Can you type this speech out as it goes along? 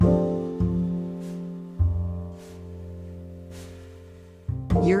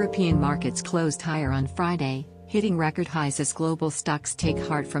European markets closed higher on Friday, hitting record highs as global stocks take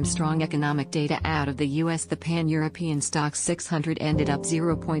heart from strong economic data out of the US. The Pan-European Stoxx 600 ended up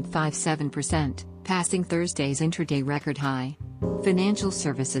 0.57%, passing Thursday's intraday record high. Financial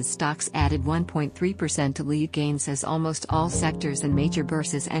services stocks added 1.3% to lead gains as almost all sectors and major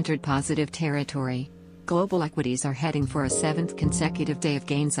bourses entered positive territory. Global equities are heading for a seventh consecutive day of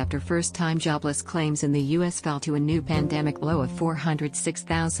gains after first-time jobless claims in the U.S. fell to a new pandemic low of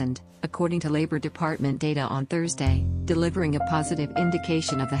 406,000, according to Labor Department data on Thursday, delivering a positive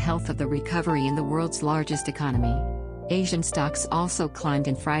indication of the health of the recovery in the world's largest economy. Asian stocks also climbed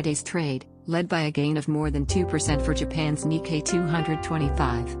in Friday's trade, led by a gain of more than 2% for Japan's Nikkei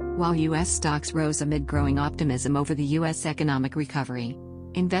 225, while U.S. stocks rose amid growing optimism over the U.S. economic recovery.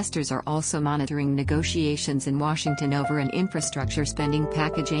 Investors are also monitoring negotiations in Washington over an infrastructure spending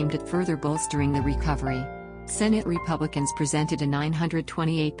package aimed at further bolstering the recovery. Senate Republicans presented a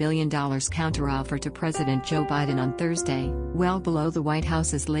 $928 billion counteroffer to President Joe Biden on Thursday, well below the White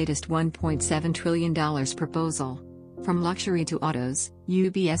House's latest $1.7 trillion proposal. From luxury to autos,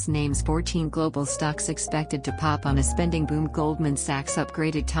 UBS names 14 global stocks expected to pop on a spending boom. Goldman Sachs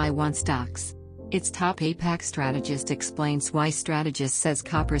upgraded Taiwan stocks. Its top APAC strategist explains why strategist says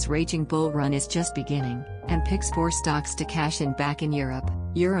copper's raging bull run is just beginning, and picks 4 stocks to cash in back in Europe.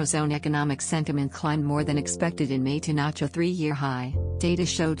 Eurozone economic sentiment climbed more than expected in May to notch a 3-year high, data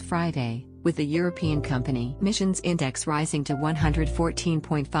showed Friday, with the European Company Missions Index rising to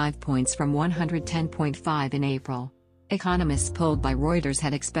 114.5 points from 110.5 in April. Economists polled by Reuters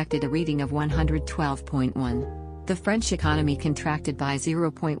had expected a reading of 112.1. The French economy contracted by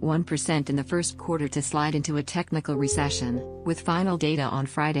 0.1% in the first quarter to slide into a technical recession, with final data on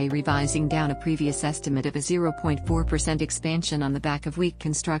Friday revising down a previous estimate of a 0.4% expansion on the back of weak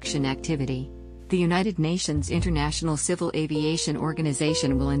construction activity. The United Nations International Civil Aviation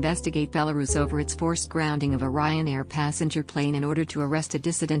Organization will investigate Belarus over its forced grounding of a Ryanair passenger plane in order to arrest a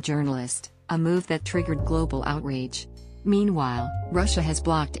dissident journalist, a move that triggered global outrage. Meanwhile, Russia has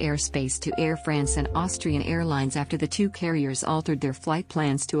blocked airspace to Air France and Austrian Airlines after the two carriers altered their flight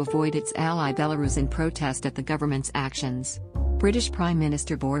plans to avoid its ally Belarus in protest at the government's actions. British Prime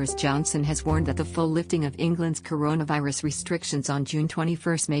Minister Boris Johnson has warned that the full lifting of England's coronavirus restrictions on June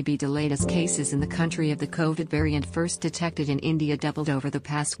 21 may be delayed as cases in the country of the COVID variant first detected in India doubled over the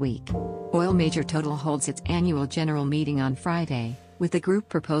past week. Oil major Total holds its annual general meeting on Friday, with the group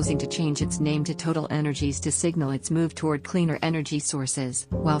proposing to change its name to Total Energies to signal its move toward cleaner energy sources,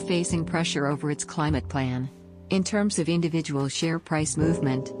 while facing pressure over its climate plan. In terms of individual share price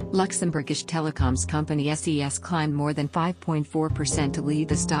movement, Luxembourgish telecoms company SES climbed more than 5.4% to lead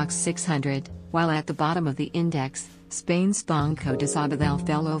the Stoxx 600, while at the bottom of the index, Spain's Banco de Sabadell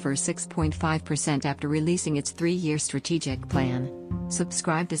fell over 6.5% after releasing its 3-year strategic plan.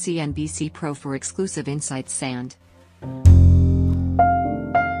 Subscribe to CNBC Pro for exclusive insights.